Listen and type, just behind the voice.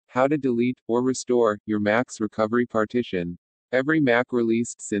How to delete, or restore, your Mac's recovery partition. Every Mac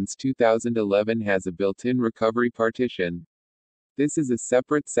released since 2011 has a built-in recovery partition. This is a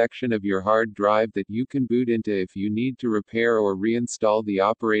separate section of your hard drive that you can boot into if you need to repair or reinstall the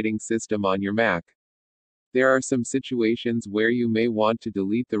operating system on your Mac. There are some situations where you may want to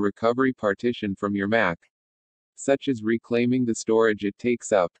delete the recovery partition from your Mac, such as reclaiming the storage it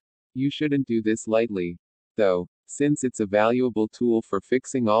takes up. You shouldn't do this lightly, though, since it's a valuable tool for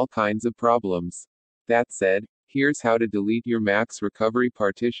fixing all kinds of problems. That said, here's how to delete your Mac's recovery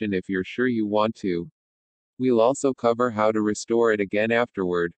partition if you're sure you want to. We'll also cover how to restore it again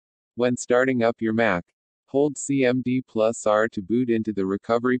afterward. When starting up your Mac, hold Cmd R to boot into the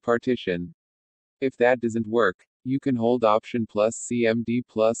recovery partition. If that doesn't work, you can hold Option Cmd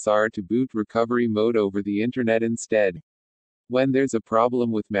R to boot recovery mode over the internet instead. When there's a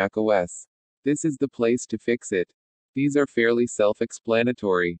problem with macOS, this is the place to fix it. These are fairly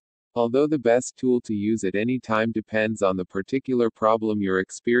self-explanatory, although the best tool to use at any time depends on the particular problem you're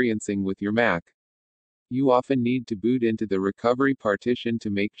experiencing with your Mac. You often need to boot into the recovery partition to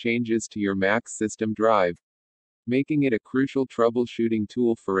make changes to your Mac's system drive, making it a crucial troubleshooting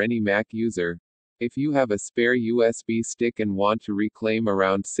tool for any Mac user. If you have a spare USB stick and want to reclaim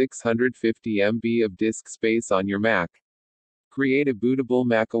around 650 MB of disk space on your Mac, create a bootable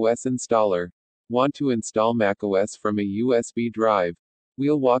macOS installer. Want to install macOS from a USB drive?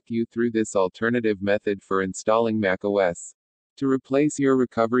 We'll walk you through this alternative method for installing macOS to replace your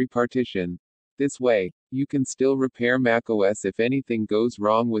recovery partition. This way, you can still repair macOS if anything goes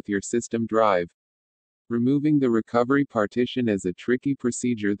wrong with your system drive. Removing the recovery partition is a tricky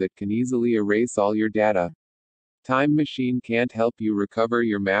procedure that can easily erase all your data. Time Machine can't help you recover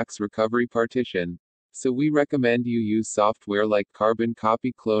your Mac's recovery partition, so we recommend you use software like Carbon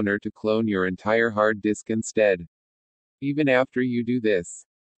Copy Cloner to clone your entire hard disk instead. Even after you do this,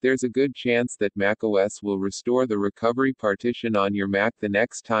 there's a good chance that macOS will restore the recovery partition on your Mac the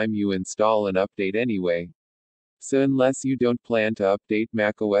next time you install an update anyway. So unless you don't plan to update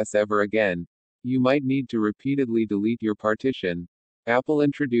macOS ever again, you might need to repeatedly delete your partition. Apple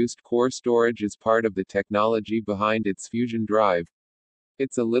introduced core storage as part of the technology behind its Fusion drive.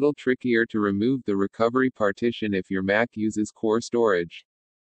 It's a little trickier to remove the recovery partition if your Mac uses core storage,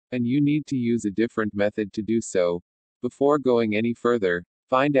 and you need to use a different method to do so. Before going any further,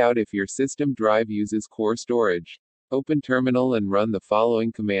 find out if your system drive uses core storage. Open Terminal and run the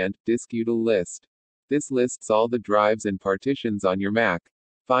following command, disk-util list. This lists all the drives and partitions on your Mac.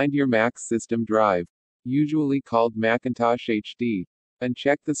 Find your Mac's system drive, usually called Macintosh HD, and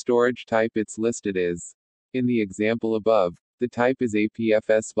check the storage type it's listed as. In the example above, the type is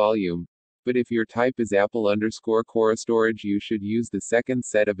APFS volume, but if your type is Apple_Core storage, you should use the second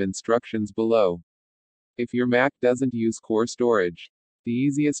set of instructions below. If your Mac doesn't use core storage, the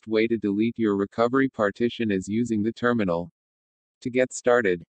easiest way to delete your recovery partition is using the terminal. To get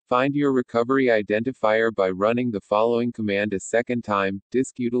started, find your recovery identifier by running the following command a second time,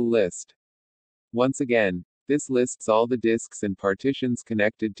 disk-util list. Once again, this lists all the disks and partitions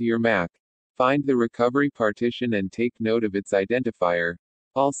connected to your Mac. Find the recovery partition and take note of its identifier.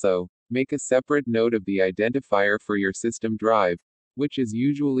 Also, make a separate note of the identifier for your system drive, which is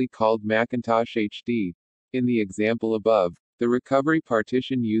usually called Macintosh HD. In the example above, the recovery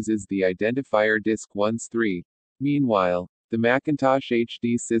partition uses the identifier disk13. Meanwhile, the Macintosh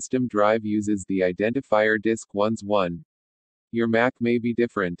HD system drive uses the identifier disk11. Your Mac may be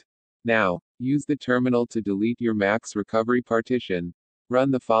different. Now, use the terminal to delete your Mac's recovery partition.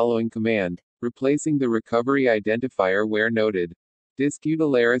 Run the following command, replacing the recovery identifier where noted.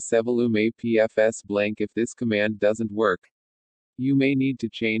 Disk-util evolume APFS blank. If this command doesn't work, you may need to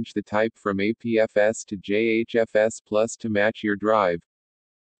change the type from APFS to JHFS plus to match your drive.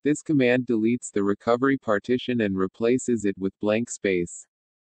 This command deletes the recovery partition and replaces it with blank space.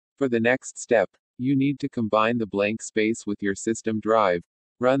 For the next step, you need to combine the blank space with your system drive.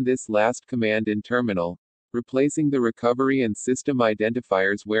 Run this last command in terminal, replacing the recovery and system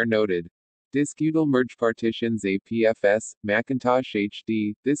identifiers where noted. Disk-util merge partitions APFS, Macintosh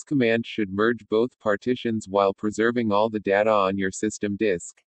HD. This command should merge both partitions while preserving all the data on your system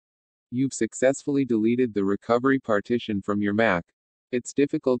disk. You've successfully deleted the recovery partition from your Mac. It's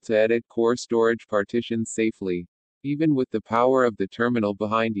difficult to edit core storage partitions safely. Even with the power of the terminal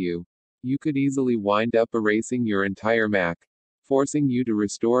behind you, you could easily wind up erasing your entire Mac, forcing you to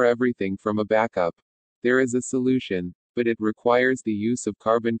restore everything from a backup. There is a solution, but it requires the use of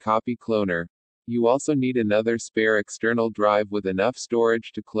Carbon Copy Cloner. You also need another spare external drive with enough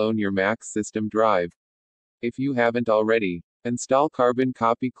storage to clone your Mac's system drive. If you haven't already, install Carbon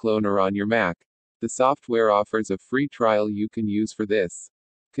Copy Cloner on your Mac. The software offers a free trial you can use for this.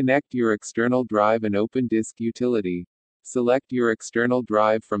 Connect your external drive and open Disk Utility. Select your external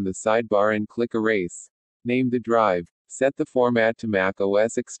drive from the sidebar and click Erase. Name the drive. Set the format to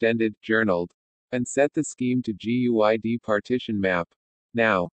macOS Extended, Journaled. And set the scheme to GUID Partition Map.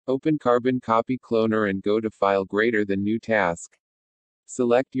 Now, open Carbon Copy Cloner and go to File Greater than New Task.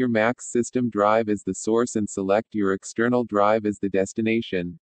 Select your Mac's system drive as the source and select your external drive as the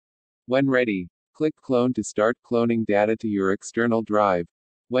destination. When ready, click Clone to start cloning data to your external drive.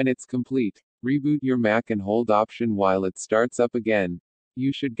 When it's complete, reboot your Mac and hold Option while it starts up again.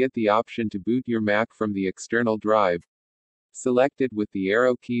 You should get the option to boot your Mac from the external drive. Select it with the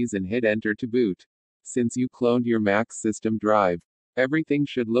arrow keys and hit Enter to boot. Since you cloned your Mac's system drive, everything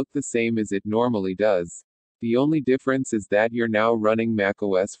should look the same as it normally does. The only difference is that you're now running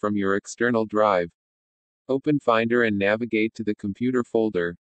macOS from your external drive. Open Finder and navigate to the computer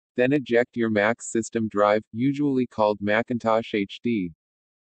folder. Then eject your Mac's system drive, usually called Macintosh HD.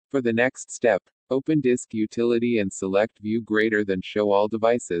 For the next step, open Disk Utility and select View Greater than Show All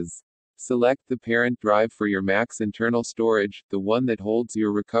Devices. Select the parent drive for your Mac's internal storage, the one that holds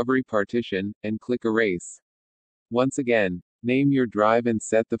your recovery partition, and click Erase. Once again, name your drive and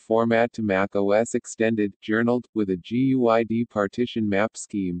set the format to macOS Extended, Journaled, with a GUID partition map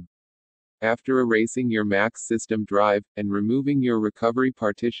scheme. After erasing your Mac's system drive, and removing your recovery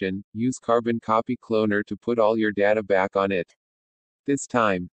partition, use Carbon Copy Cloner to put all your data back on it. This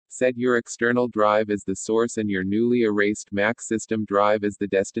time, set your external drive as the source and your newly erased Mac system drive as the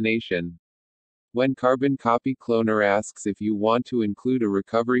destination. When Carbon Copy Cloner asks if you want to include a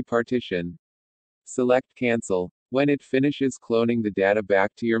recovery partition, select Cancel. When it finishes cloning the data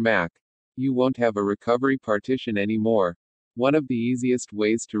back to your Mac, you won't have a recovery partition anymore. One of the easiest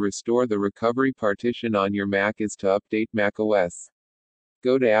ways to restore the recovery partition on your Mac is to update macOS.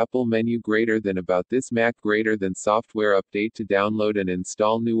 Go to Apple menu greater than About This Mac greater than Software Update to download and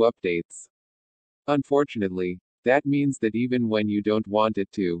install new updates. Unfortunately, that means that even when you don't want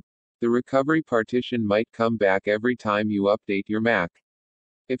it to, the recovery partition might come back every time you update your Mac.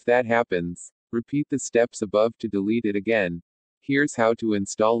 If that happens, repeat the steps above to delete it again. Here's how to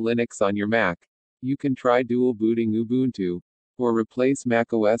install Linux on your Mac. You can try dual booting Ubuntu, or replace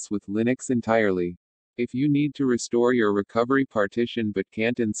macOS with Linux entirely. If you need to restore your recovery partition but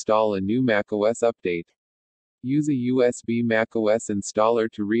can't install a new macOS update, use a USB macOS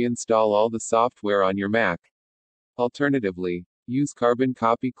installer to reinstall all the software on your Mac. Alternatively, use Carbon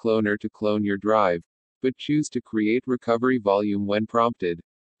Copy Cloner to clone your drive, but choose to create recovery volume when prompted.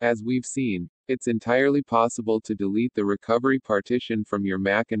 As we've seen, it's entirely possible to delete the recovery partition from your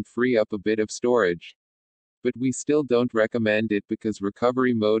Mac and free up a bit of storage. But we still don't recommend it because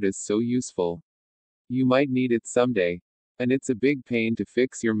recovery mode is so useful. You might need it someday, and it's a big pain to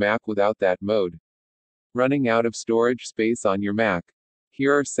fix your Mac without that mode. Running out of storage space on your Mac.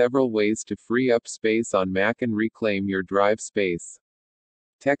 Here are several ways to free up space on Mac and reclaim your drive space.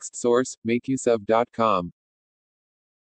 Text source, makeUseof.com.